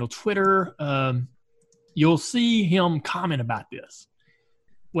media handle, Twitter, you'll see him comment about this.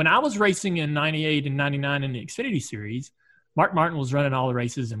 When I was racing in 98 and 99 in the Xfinity Series, Mark Martin was running all the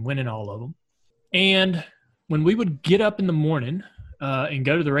races and winning all of them. And when we would get up in the morning and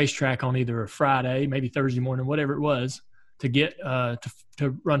go to the racetrack on either a Friday, maybe Thursday morning, whatever it was, to get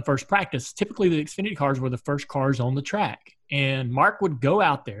to run first practice, typically the Xfinity cars were the first cars on the track. And Mark would go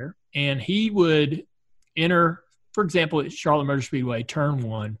out there and he would enter, for example, at Charlotte Motor Speedway, turn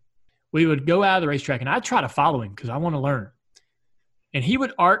 1. We would go out of the racetrack and I'd try to follow him because I want to learn. And he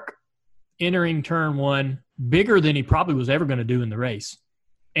would arc entering turn 1 bigger than he probably was ever going to do in the race.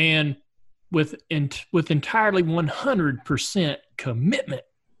 And with entirely 100% commitment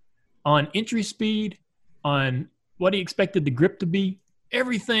on entry speed, on what he expected the grip to be,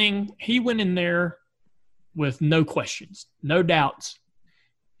 everything, he went in there with no questions, no doubts,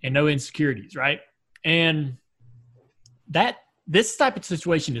 and no insecurities, right? And this type of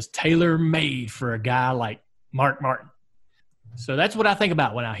situation is tailor-made for a guy like Mark Martin. So that's what I think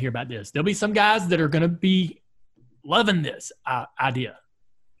about when I hear about this. There'll be some guys that are going to be loving this idea.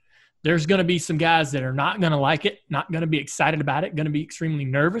 There's going to be some guys that are not going to like it, not going to be excited about it, going to be extremely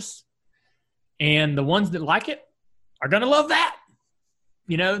nervous. And the ones that like it are going to love that,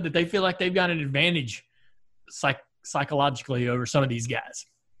 that they feel like they've got an advantage psychologically over some of these guys.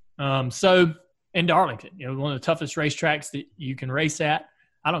 So in Darlington, one of the toughest racetracks that you can race at.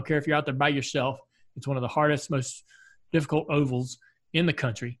 I don't care if you're out there by yourself. It's one of the hardest, most difficult ovals in the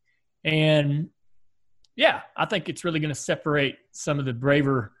country. And yeah, I think it's really going to separate some of the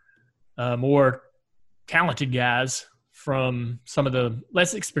braver, more talented guys from some of the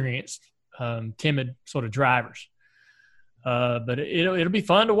less experienced, timid sort of drivers. But it'll be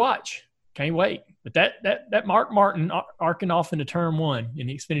fun to watch. Can't wait. But that Mark Martin arcing off into turn 1 in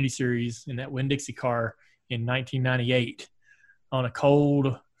the Xfinity Series in that Winn-Dixie car in 1998 on a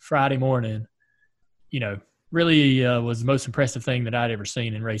cold Friday morning, really was the most impressive thing that I'd ever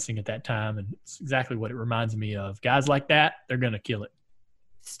seen in racing at that time. And it's exactly what it reminds me of. Guys like that, they're going to kill it.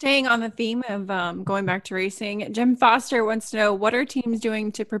 Staying on the theme of going back to racing, Jim Foster wants to know, what are teams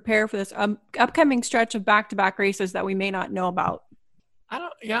doing to prepare for this upcoming stretch of back-to-back races that we may not know about?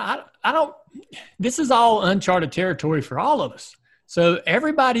 I don't, this is all uncharted territory for all of us. So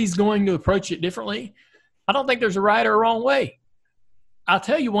everybody's going to approach it differently. I don't think there's a right or a wrong way. I'll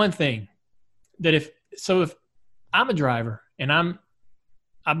tell you one thing, that if I'm a driver and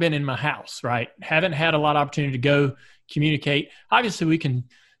I've been in my house, right? Haven't had a lot of opportunity to go communicate. Obviously we can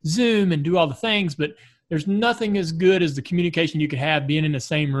Zoom and do all the things, but there's nothing as good as the communication you could have being in the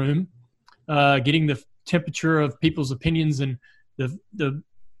same room, getting the temperature of people's opinions and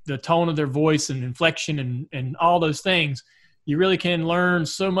the the tone of their voice and inflection and all those things, you really can learn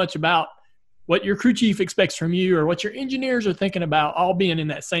so much about what your crew chief expects from you or what your engineers are thinking about, all being in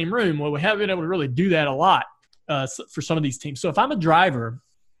that same room. Well, we haven't been able to really do that a lot for some of these teams. So if I'm a driver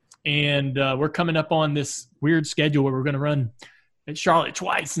and we're coming up on this weird schedule where we're going to run at Charlotte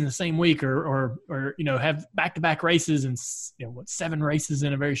twice in the same week or have back-to-back races and 7 races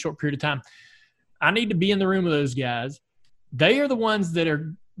in a very short period of time, I need to be in the room with those guys. They are the ones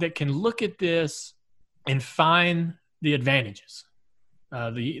that can look at this and find the advantages.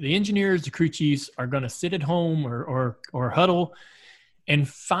 The engineers, the crew chiefs are going to sit at home or huddle and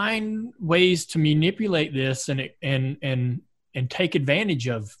find ways to manipulate this and take advantage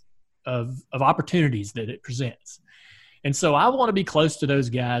of opportunities that it presents. And so I want to be close to those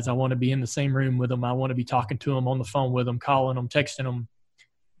guys. I want to be in the same room with them. I want to be talking to them on the phone with them, calling them, texting them,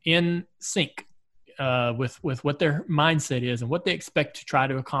 in sync with what their mindset is and what they expect to try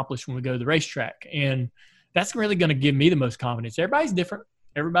to accomplish when we go to the racetrack. And that's really going to give me the most confidence. Everybody's different.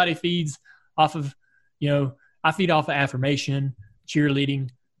 Everybody feeds off of, I feed off of affirmation,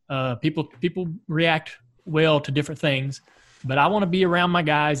 cheerleading. People react well to different things. But I want to be around my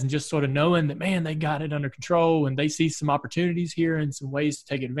guys and just sort of knowing that, man, they got it under control and they see some opportunities here and some ways to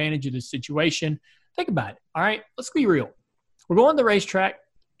take advantage of this situation. Think about it. All right, let's be real. We're going to the racetrack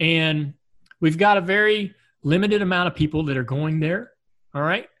and we've got a very limited amount of people that are going there. All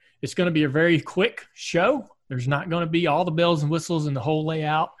right. It's going to be a very quick show. There's not going to be all the bells and whistles and the whole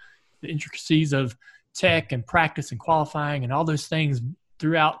layout, the intricacies of tech and practice and qualifying and all those things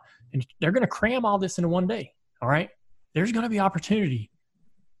throughout. And they're going to cram all this into one day. All right. There's going to be opportunity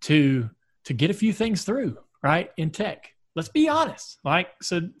to get a few things through, right, in tech. Let's be honest. Like,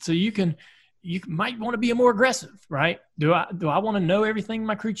 so you might want to be more aggressive, right? Do I want to know everything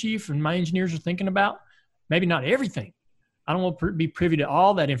my crew chief and my engineers are thinking about? Maybe not everything. I don't want to be privy to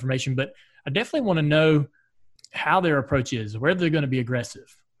all that information, but I definitely want to know how their approach is, whether they're going to be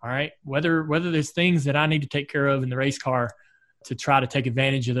aggressive, all right? Whether there's things that I need to take care of in the race car to try to take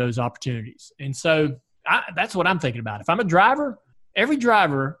advantage of those opportunities. And so that's what I'm thinking about. If I'm a driver, every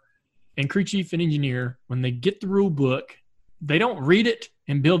driver and crew chief and engineer, when they get the rule book, they don't read it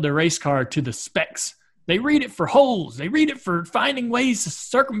and build their race car to the specs. They read it for holes. They read it for finding ways to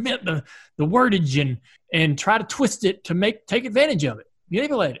circumvent the wordage and try to twist it to take advantage of it,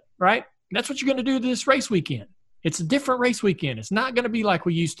 manipulate it, right? And that's what you're going to do this race weekend. It's a different race weekend. It's not going to be like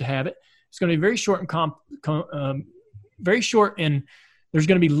we used to have it. It's going to be very short and there's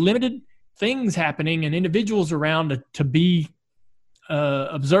going to be limited things happening and individuals around to be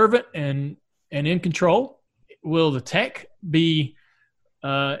observant and in control. Will the tech be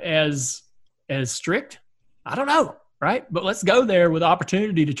as strict? I don't know, right? But let's go there with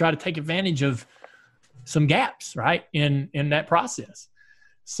opportunity to try to take advantage of some gaps, right, in that process.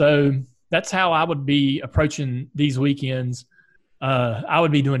 So that's how I would be approaching these weekends. I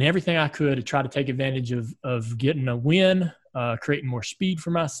would be doing everything I could to try to take advantage of getting a win, creating more speed for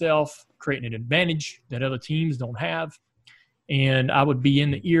myself, creating an advantage that other teams don't have. And I would be in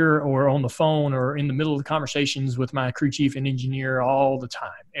the ear or on the phone or in the middle of the conversations with my crew chief and engineer all the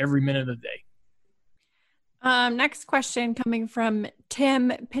time, every minute of the day. Next question coming from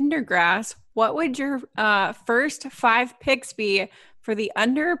Tim Pendergrass. What would your first 5 picks be for the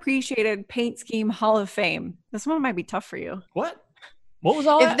underappreciated paint scheme Hall of Fame? This one might be tough for you. What was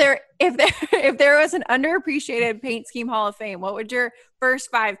all that? If there was an underappreciated paint scheme Hall of Fame, what would your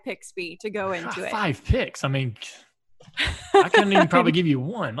first 5 picks be to go into it? 5 picks. I mean, I couldn't even probably give you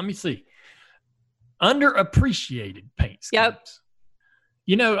one. Let me see. Underappreciated paint schemes.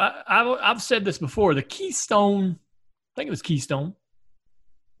 Yep. I've said this before. The Keystone, I think it was Keystone.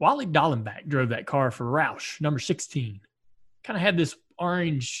 Wally Dallenbach drove that car for Roush, number 16. Kind of had this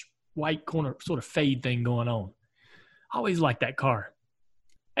orange-white corner sort of fade thing going on. I always liked that car.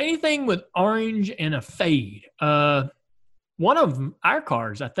 Anything with orange and a fade. One of our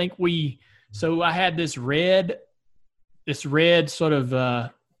cars, I think I had this red sort of,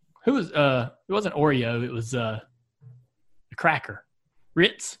 it wasn't Oreo, it was a cracker.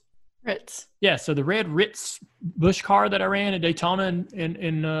 Ritz. Yeah, so the red Ritz Busch car that I ran at Daytona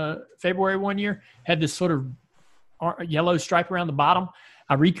in February one year had this sort of yellow stripe around the bottom.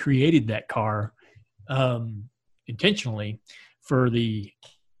 I recreated that car intentionally for the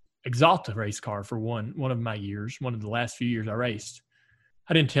Exalta race car for one of my years, one of the last few years I raced.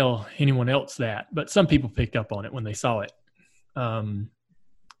 I didn't tell anyone else that, but some people picked up on it when they saw it.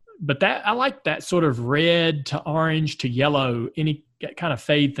 But I like that sort of red to orange to yellow, any kind of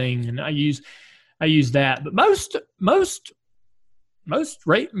fade thing, and I use that. But most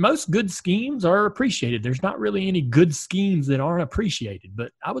most good schemes are appreciated. There's not really any good schemes that aren't appreciated.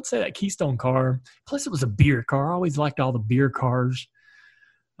 But I would say that Keystone car, plus it was a beer car. I always liked all the beer cars.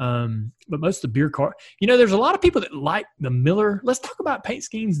 But most of the beer car, there's a lot of people that like the Miller. Let's talk about paint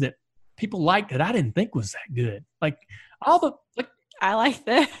schemes that people like that I didn't think was that good. Like I like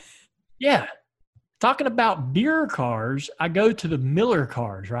that. Yeah. Talking about beer cars, I go to the Miller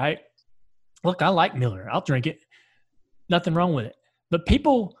cars, right? Look, I like Miller. I'll drink it. Nothing wrong with it. But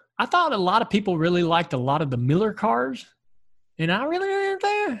I thought a lot of people really liked a lot of the Miller cars. And I really didn't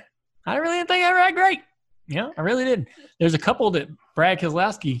think they were that great. Yeah, I really didn't. There's a couple that Brad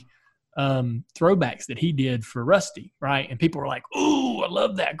Keselowski throwbacks that he did for Rusty, right? And people were like, "Ooh, I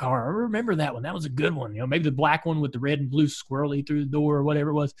love that car. I remember that one. That was a good one." Maybe the black one with the red and blue swirly through the door or whatever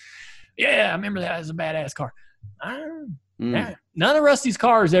it was. Yeah, I remember that as a badass car. Yeah, none of Rusty's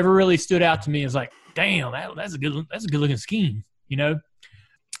cars ever really stood out to me as like, damn, that's a good looking scheme,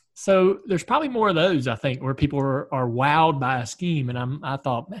 So there's probably more of those, I think, where people are wowed by a scheme. And I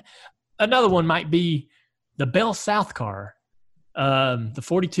thought another one might be the Bell South car, the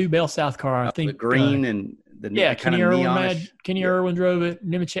 42 Bell South car. I think the green and the Kenny Irwin drove it.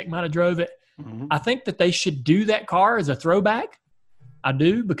 Nemechek might have drove it. Mm-hmm. I think that they should do that car as a throwback. I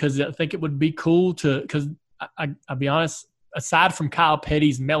do, because I think it would be cool because I'll be honest, aside from Kyle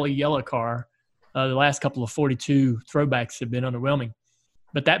Petty's mellow yellow car, the last couple of 42 throwbacks have been underwhelming.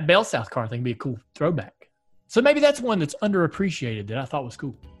 But that Bell South car I think would be a cool throwback. So maybe that's one that's underappreciated that I thought was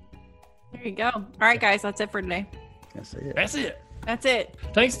cool. There you go. All right, guys, that's it for today. That's it. That's it.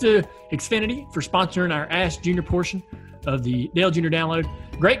 Thanks to Xfinity for sponsoring our Ask Junior portion of the Dale Jr. Download.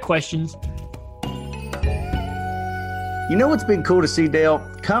 Great questions. You know what's been cool to see, Dale?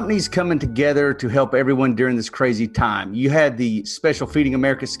 Companies coming together to help everyone during this crazy time. You had the special Feeding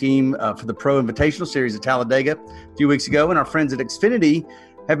America scheme for the Pro Invitational Series at Talladega a few weeks ago, and our friends at Xfinity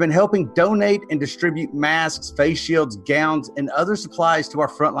have been helping donate and distribute masks, face shields, gowns, and other supplies to our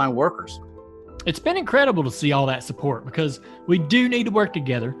frontline workers. It's been incredible to see all that support because we do need to work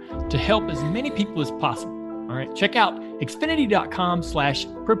together to help as many people as possible. All right, check out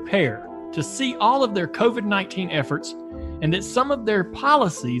Xfinity.com/prepare to see all of their COVID-19 efforts and that some of their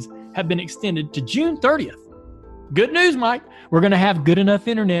policies have been extended to June 30th. Good news, Mike. We're going to have good enough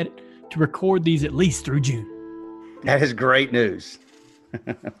internet to record these at least through June. That is great news.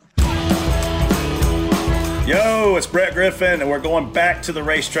 Yo, it's Brett Griffin, and we're going back to the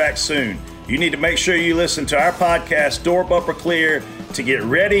racetrack soon. You need to make sure you listen to our podcast, Door Bumper Clear, to get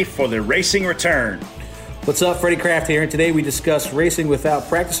ready for the racing return. What's up, Freddie Kraft here, and today we discuss racing without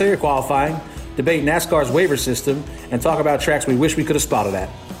practice area qualifying, debate NASCAR's waiver system, and talk about tracks we wish we could have spotted at.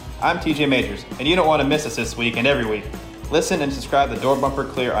 I'm TJ Majors, and you don't want to miss us this week and every week. Listen and subscribe to Door Bumper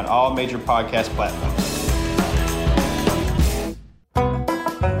Clear on all major podcast platforms.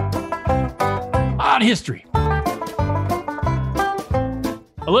 Odd history.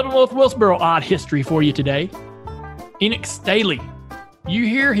 A little North Wilkesboro odd history for you today. Enoch Staley. You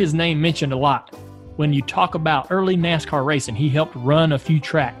hear his name mentioned a lot when you talk about early NASCAR racing. He helped run a few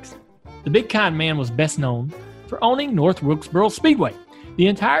tracks. The Big Kind Man was best known for owning North Wilkesboro Speedway. The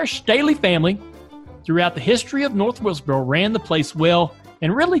entire Staley family throughout the history of North Wilkesboro ran the place well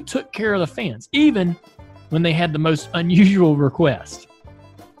and really took care of the fans, even when they had the most unusual requests.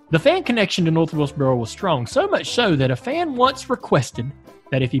 The fan connection to North Wilkesboro was strong, so much so that a fan once requested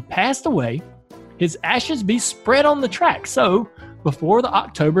that if he passed away, his ashes be spread on the track. So, before the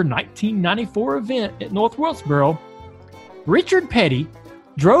October 1994 event at North Wilkesboro, Richard Petty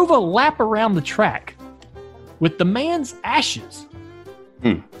drove a lap around the track with the man's ashes.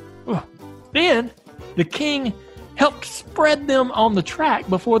 Then, the King helped spread them on the track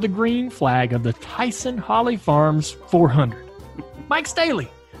before the green flag of the Tyson Holly Farms 400. Mike Staley,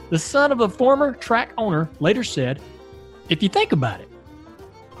 the son of a former track owner, later said, "If you think about it,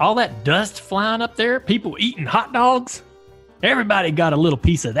 all that dust flying up there, people eating hot dogs, everybody got a little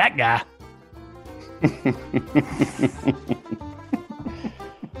piece of that guy."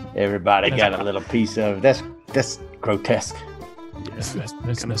 Everybody got a little piece of. That's grotesque. Yeah,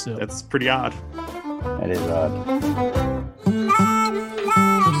 that's messed up. That's pretty odd. That is odd.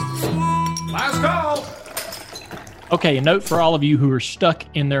 Last call. Okay, a note for all of you who are stuck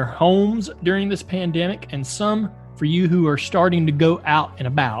in their homes during this pandemic, and some for you who are starting to go out and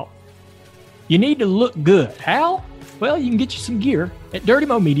about. You need to look good. How? Well, you can get you some gear at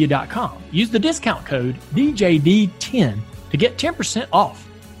DirtyMoMedia.com. Use the discount code DJD10 to get 10% off.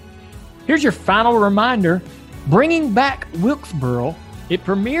 Here's your final reminder. Bringing Back Wilkesboro. It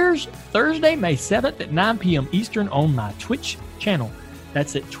premieres Thursday, May 7th at 9 p.m. Eastern on my Twitch channel.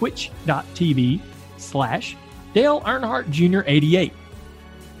 That's at twitch.tv/ Dale Earnhardt Jr. 88.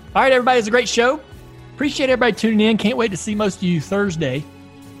 All right, everybody, it's a great show. Appreciate everybody tuning in. Can't wait to see most of you Thursday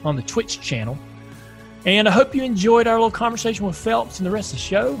on the Twitch channel. And I hope you enjoyed our little conversation with Phelps and the rest of the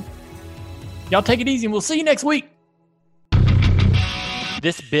show. Y'all take it easy, and we'll see you next week.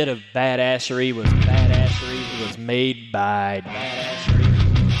 This bit of badassery was badassery. It was made by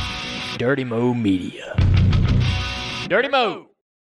badassery. Dirty Mo Media. Dirty Mo!